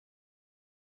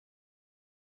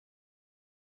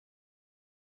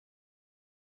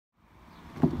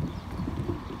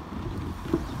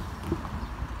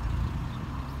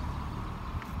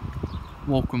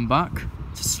Welcome back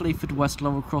to Sleaford West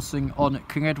level crossing on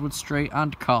King Edward Street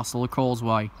and Castle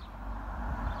Causeway.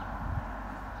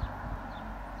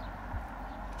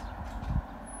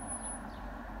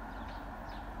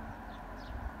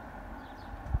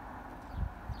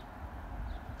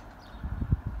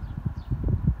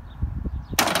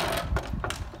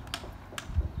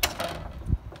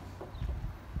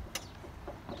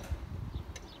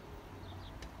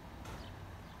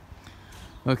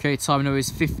 Okay, time now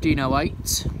is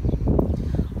 15:08.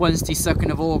 Wednesday,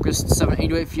 2nd of August,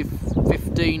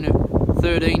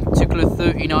 17:15:13, particular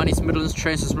 39 East Midlands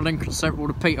train system from Lincoln Central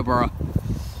to Peterborough.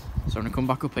 So I'm going to come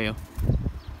back up here.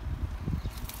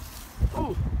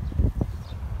 Ooh.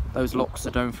 Those locks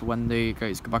are down for when the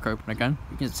gates go back open again.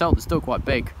 You can tell they're still quite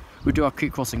big. We do have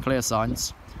keep crossing clear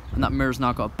signs, and that mirror's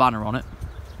now got a banner on it.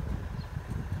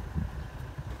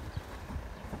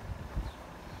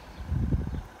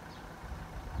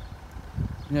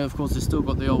 You know, of course, they've still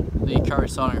got the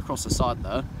carriage sign across the side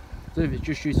there. I don't know if it's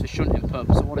just used for shunting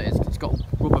purpose or what it is. It's got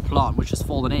rubber plant which has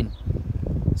fallen in.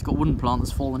 It's got wooden plant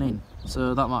that's fallen in,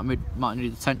 so that might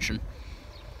need attention.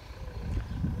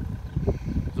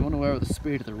 I'm unaware of the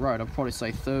speed of the road. I'd probably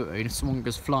say 30. And if someone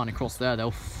goes flying across there,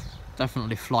 they'll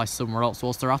definitely fly somewhere else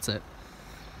whilst they're at it.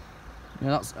 You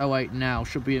know, that's 08 now.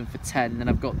 Should be in for 10. Then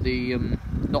I've got the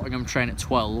Nottingham train at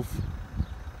 12.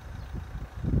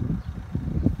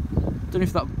 I don't know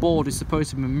if that board is supposed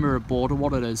to be a mirror board or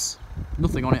what it is.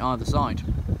 Nothing on it either side.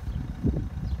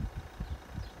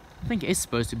 I think it is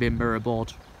supposed to be a mirror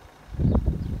board.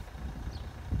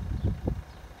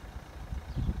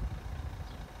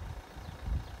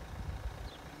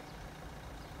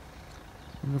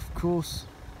 And of course,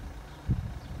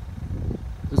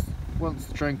 once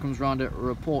the train comes round, it will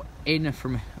report in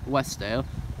from Westdale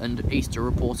and east to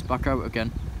report back out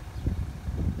again.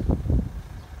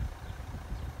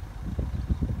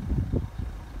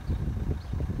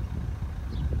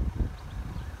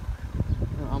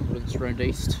 Ambulance round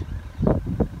east or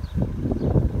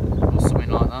something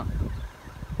like that.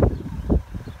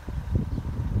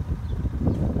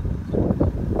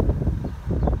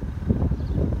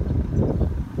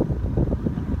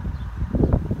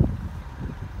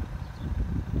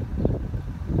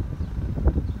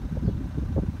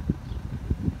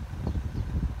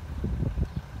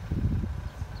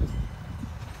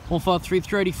 One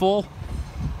 53384.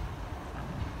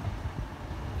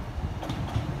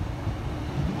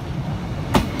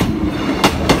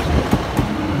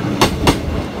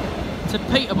 To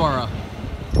Peterborough.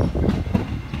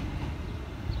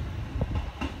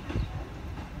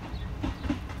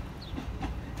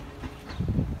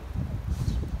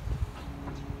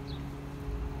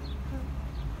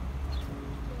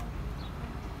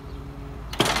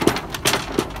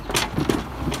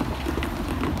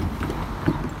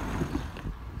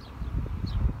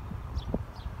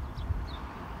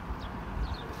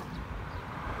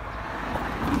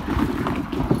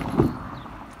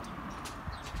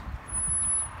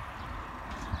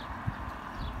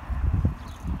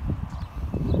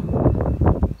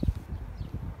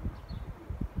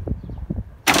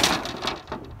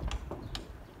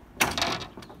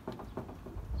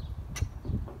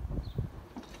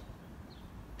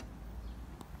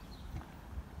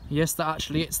 Yes, that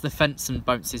actually hits the fence and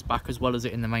bounces back as well as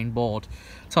it in the main board.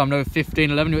 Time now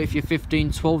 15:11. If you're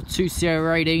 15:12, 2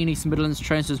 Sierra 18 East Midlands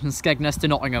train system from Skegness to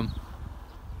Nottingham,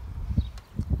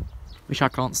 which I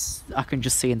can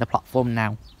just see in the platform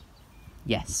now.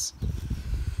 Yes.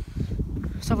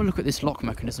 Let's have a look at this lock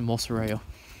mechanism whilst we're here.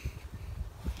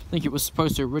 I think it was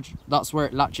supposed to that's where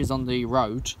it latches on the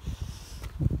road,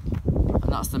 and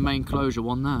that's the main closure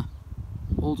one there,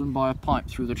 all done by a pipe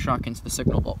through the track into the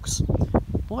signal box.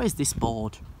 What is this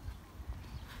board?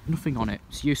 Nothing on it.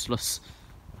 It's useless.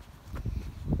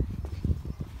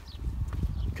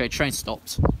 Okay, train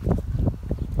stopped.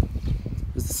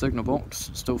 There's the signal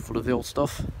box, still full of the old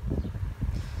stuff.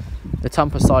 The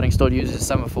Tampa siding still uses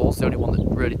semaphores, the only one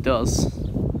that really does.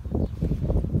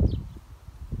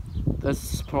 There's a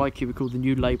supply cubicle with the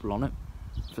new label on it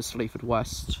for Sleaford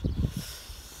West.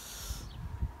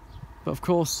 But of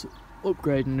course,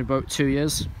 upgrading in about 2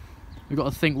 years. We've got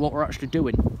to think what we're actually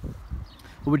doing.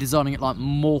 Are we designing it like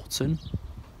Morton?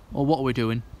 Or what are we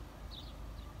doing?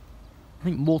 I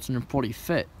think Morton would probably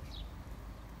fit.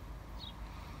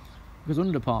 Because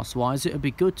underpass wise, it would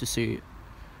be good to see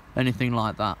anything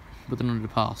like that with an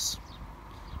underpass.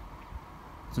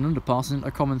 Because an underpass isn't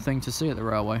a common thing to see at the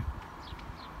railway.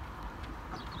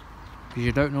 Because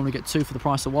you don't normally get two for the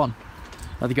price of one.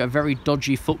 Either get a very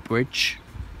dodgy footbridge,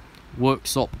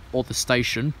 workshop, or the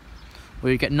station, or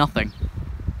you get nothing.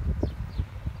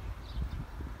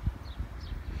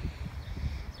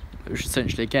 which is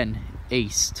essentially again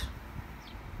east.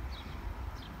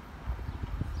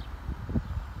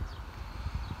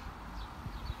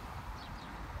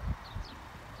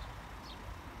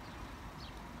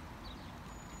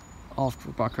 After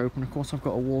we're back open, of course, I've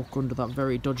got to walk under that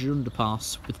very dodgy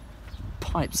underpass with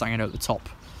pipes hanging out the top,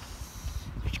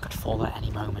 which could fall at any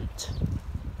moment.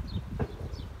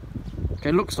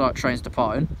 Okay, looks like train's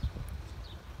departing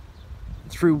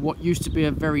through what used to be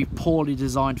a very poorly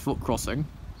designed foot crossing,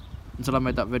 until I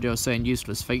made that video saying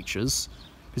useless features,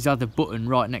 because they had the button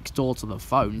right next door to the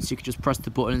phone, so you could just press the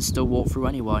button and still walk through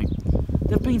anyway.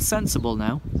 They've been sensible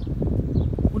now.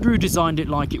 Wonder who designed it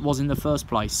like it was in the first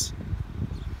place.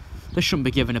 They shouldn't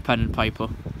be given a pen and paper.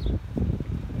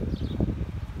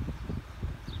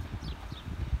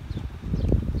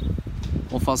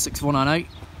 Or 56198.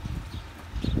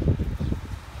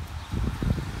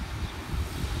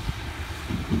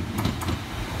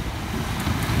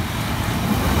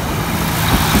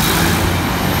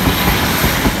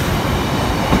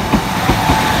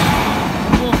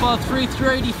 Or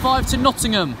 385 to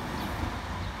Nottingham.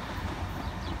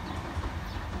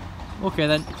 Okay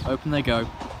then, open they go.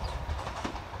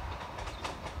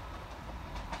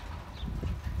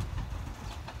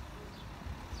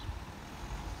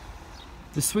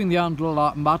 They swing the handle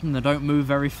like mad and they don't move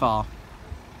very far.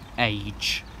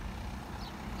 Age.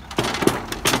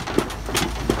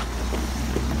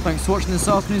 Thanks for watching this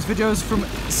afternoon's videos from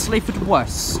Sleaford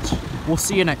West. We'll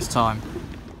see you next time.